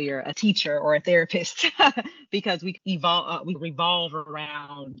said earlier, a teacher or a therapist, because we revolve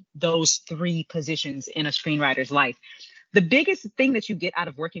around those three positions in a screenwriter's life. The biggest thing that you get out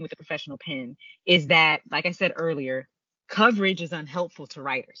of working with a professional pen is that, like I said earlier, coverage is unhelpful to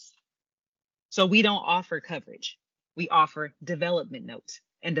writers. So we don't offer coverage. We offer development notes.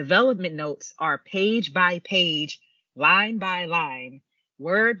 And development notes are page by page, line by line,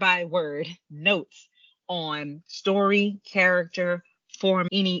 word by word notes on story, character, form,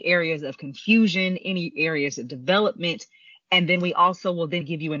 any areas of confusion, any areas of development. And then we also will then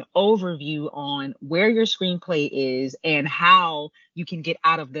give you an overview on where your screenplay is and how you can get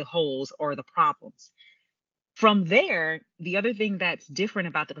out of the holes or the problems. From there, the other thing that's different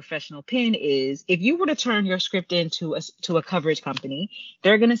about the professional pen is if you were to turn your script into a coverage company,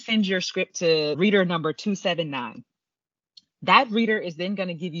 they're going to send your script to reader number 279. That reader is then going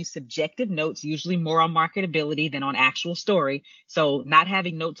to give you subjective notes, usually more on marketability than on actual story. So not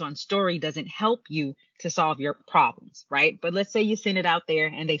having notes on story doesn't help you to solve your problems, right? But let's say you send it out there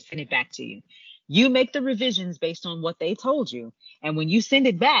and they send it back to you. You make the revisions based on what they told you. And when you send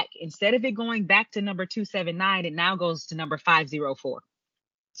it back, instead of it going back to number 279, it now goes to number 504.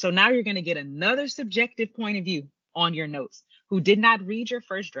 So now you're going to get another subjective point of view on your notes who did not read your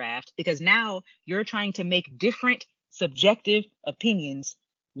first draft, because now you're trying to make different subjective opinions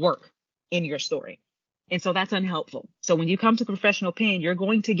work in your story. And so that's unhelpful. So when you come to professional pen, you're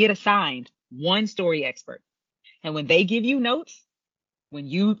going to get assigned one story expert. And when they give you notes, when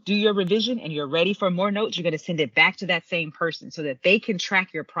you do your revision and you're ready for more notes, you're going to send it back to that same person so that they can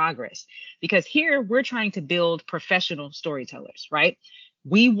track your progress. Because here we're trying to build professional storytellers, right?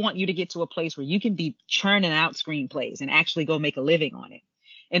 We want you to get to a place where you can be churning out screenplays and actually go make a living on it.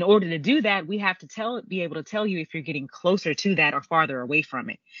 In order to do that, we have to be able to tell you if you're getting closer to that or farther away from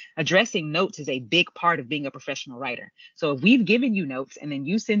it. Addressing notes is a big part of being a professional writer. So if we've given you notes and then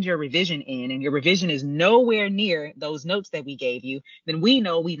you send your revision in and your revision is nowhere near those notes that we gave you, then we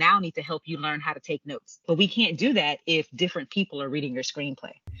know we now need to help you learn how to take notes. But we can't do that if different people are reading your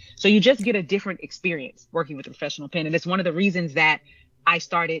screenplay. So you just get a different experience working with a professional pen. And it's one of the reasons that I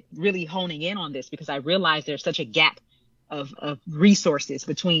started really honing in on this, because I realized there's such a gap of resources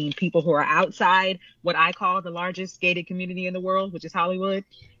between people who are outside what I call the largest gated community in the world, which is Hollywood,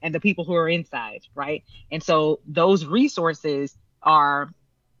 and the people who are inside, right? And so those resources are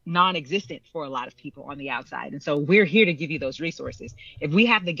non-existent for a lot of people on the outside. And so we're here to give you those resources. If we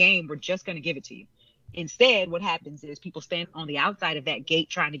have the game, we're just going to give it to you. Instead, what happens is people stand on the outside of that gate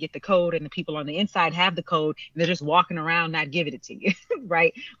trying to get the code, and the people on the inside have the code and they're just walking around not giving it to you,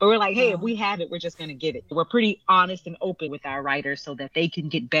 right? But we're like, hey, if we have it, we're just going to give it. We're pretty honest and open with our writers so that they can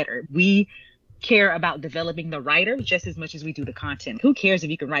get better. We care about developing the writer just as much as we do the content. Who cares if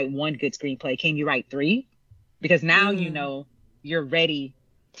you can write one good screenplay? Can you write 3? Because now you know you're ready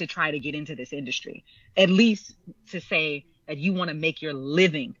to try to get into this industry, at least to say that you want to make your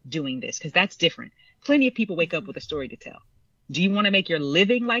living doing this, because that's different. Plenty of people wake up with a story to tell. Do you want to make your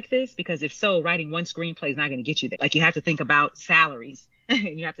living like this? Because if so, writing one screenplay is not going to get you there. Like, you have to think about salaries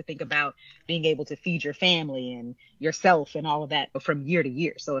and you have to think about being able to feed your family and yourself and all of that from year to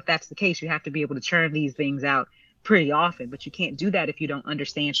year. So if that's the case, you have to be able to churn these things out pretty often, but you can't do that if you don't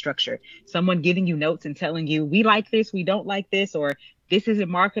understand structure. Someone giving you notes and telling you, we like this, we don't like this, or this isn't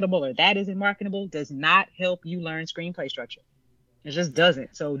marketable or that isn't marketable, does not help you learn screenplay structure. It just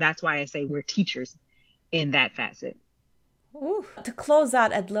doesn't. So that's why I say we're teachers in that facet. Ooh. To close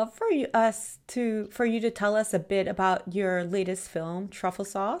out, I'd love for you to tell us a bit about your latest film, Truffle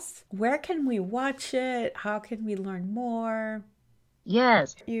Sauce. Where can we watch it? How can we learn more?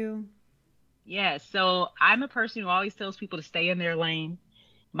 Yes. Yes. So I'm a person who always tells people to stay in their lane.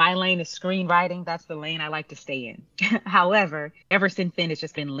 My lane is screenwriting. That's the lane I like to stay in. However, ever since then, it's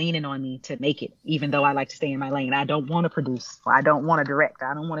just been leaning on me to make it, even though I like to stay in my lane. I don't want to produce. I don't want to direct.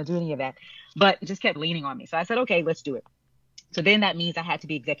 I don't want to do any of that. But it just kept leaning on me. So I said, okay, let's do it. So then that means I had to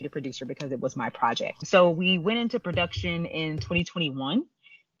be executive producer because it was my project. So we went into production in 2021.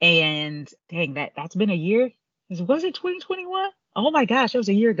 And dang, that's been a year. Was it 2021? Oh my gosh, that was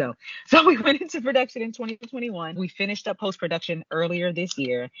a year ago. So we went into production in 2021. We finished up post-production earlier this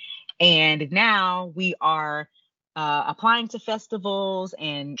year. And now we are applying to festivals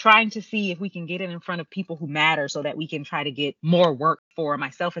and trying to see if we can get it in front of people who matter so that we can try to get more work for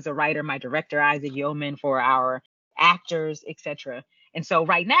myself as a writer, my director, Isaac Yeoman, for our actors, etc. And so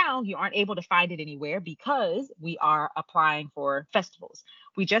right now you aren't able to find it anywhere because we are applying for festivals.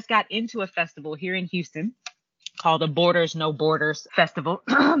 We just got into a festival here in Houston called the Borders No Borders Festival.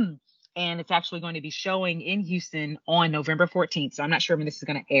 And it's actually going to be showing in Houston on November 14th. So I'm not sure when this is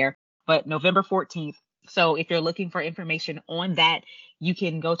going to air, but November 14th. So if you're looking for information on that, you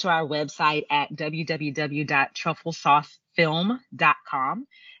can go to our website at www.trufflesaucefilm.com.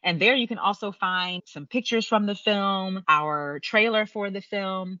 And there you can also find some pictures from the film, our trailer for the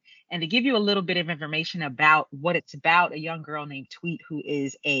film, and to give you a little bit of information about what it's about, a young girl named Tweet, who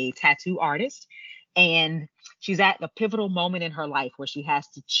is a tattoo artist. And she's at a pivotal moment in her life where she has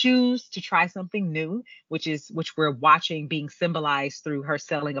to choose to try something new, which we're watching being symbolized through her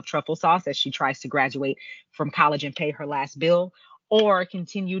selling of truffle sauce as she tries to graduate from college and pay her last bill, or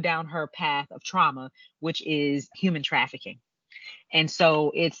continue down her path of trauma, which is human trafficking. And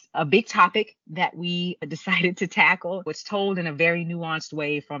so it's a big topic that we decided to tackle. It's told in a very nuanced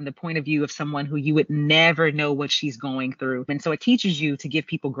way from the point of view of someone who you would never know what she's going through. And so it teaches you to give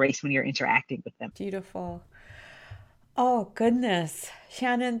people grace when you're interacting with them. Beautiful. Oh, goodness.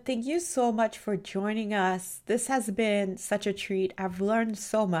 Shannon, thank you so much for joining us. This has been such a treat. I've learned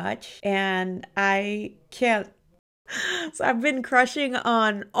so much and I can't. So I've been crushing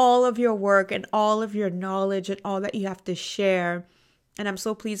on all of your work and all of your knowledge and all that you have to share. And I'm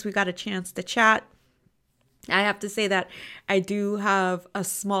so pleased we got a chance to chat. I have to say that I do have a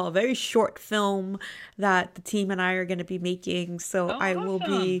small, very short film that the team and I are going to be making. So I will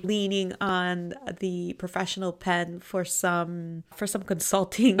be leaning on the professional pen for some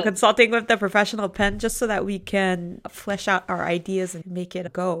consulting with the professional pen, just so that we can flesh out our ideas and make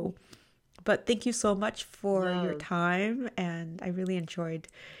it go. But thank you so much for your time, and I really enjoyed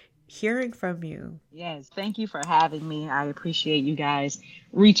hearing from you. Yes, thank you for having me. I appreciate you guys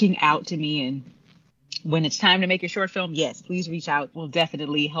reaching out to me. And when it's time to make a short film, yes, please reach out. We'll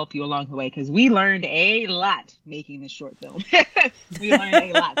definitely help you along the way, because we learned a lot making this short film. We learned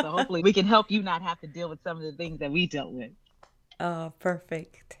a lot. So hopefully we can help you not have to deal with some of the things that we dealt with. Oh,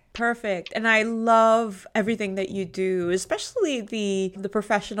 perfect. Perfect. And I love everything that you do, especially the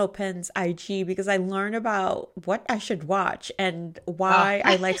professional pens IG, because I learn about what I should watch and Oh, why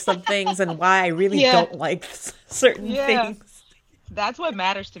I like some things and why I really yeah, don't like certain yeah. things. That's what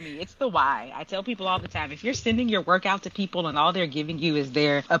matters to me. It's the why. I tell people all the time, if you're sending your workout to people and all they're giving you is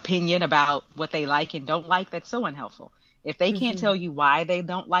their opinion about what they like and don't like, that's so unhelpful. If they can't Hmm. tell you why they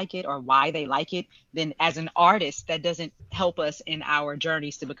don't like it or why they like it, then as an artist, that doesn't help us in our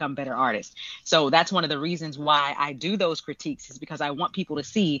journeys to become better artists. So that's one of the reasons why I do those critiques, is because I want people to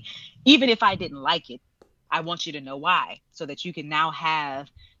see, even if I didn't like it, I want you to know why, so that you can now have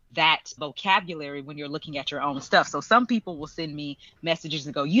that vocabulary when you're looking at your own stuff. So some people will send me messages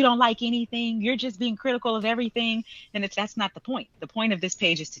and go, "You don't like anything. You're just being critical of everything." And that's not the point. The point of this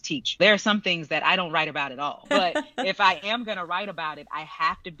page is to teach. There are some things that I don't write about at all. But if I am going to write about it, I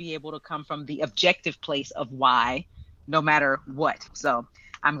have to be able to come from the objective place of why, no matter what. So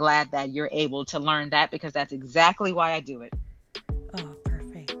I'm glad that you're able to learn that, because that's exactly why I do it. Oh,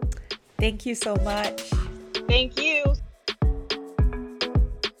 perfect. Thank you so much. Thank you.